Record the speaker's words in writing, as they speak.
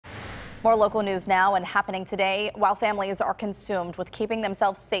More local news now and happening today. While families are consumed with keeping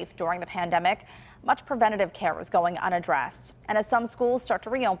themselves safe during the pandemic, much preventative care is going unaddressed. And as some schools start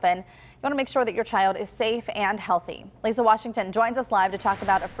to reopen, you want to make sure that your child is safe and healthy. Lisa Washington joins us live to talk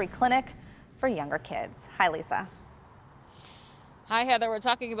about a free clinic for younger kids. Hi, Lisa. Hi, Heather. We're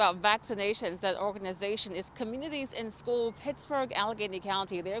talking about Vaccinations. That organization is Communities in School, Pittsburgh Allegheny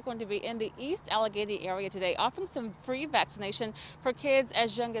County. They're going to be in the East Allegheny area today, offering some free vaccination for kids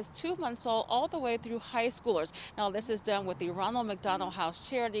as young as 2 months old all the way through high schoolers. Now, this is done with the Ronald McDonald House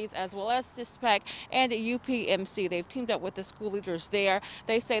Charities as well as CISPAC and UPMC. They've teamed up with the school leaders there.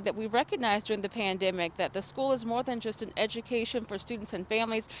 They say that we recognized during the pandemic that the school is more than just an education for students and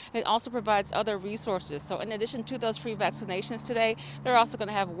families. It also provides other resources. So in addition to those free vaccinations today, they're also going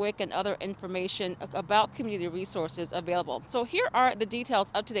to have WIC and other information about community resources available. So here are the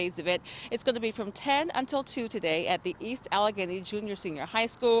details of today's event. It's going to be from 10 until 2 today at the East Allegheny Junior Senior High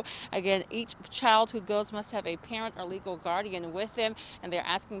School. Again, each child who goes must have a parent or legal guardian with them, and they're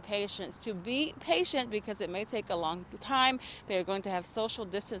asking patients to be patient because it may take a long time. They're going to have social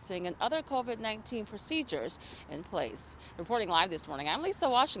distancing and other COVID-19 procedures in place. Reporting live this morning, I'm Lisa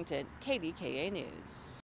Washington, KDKA News.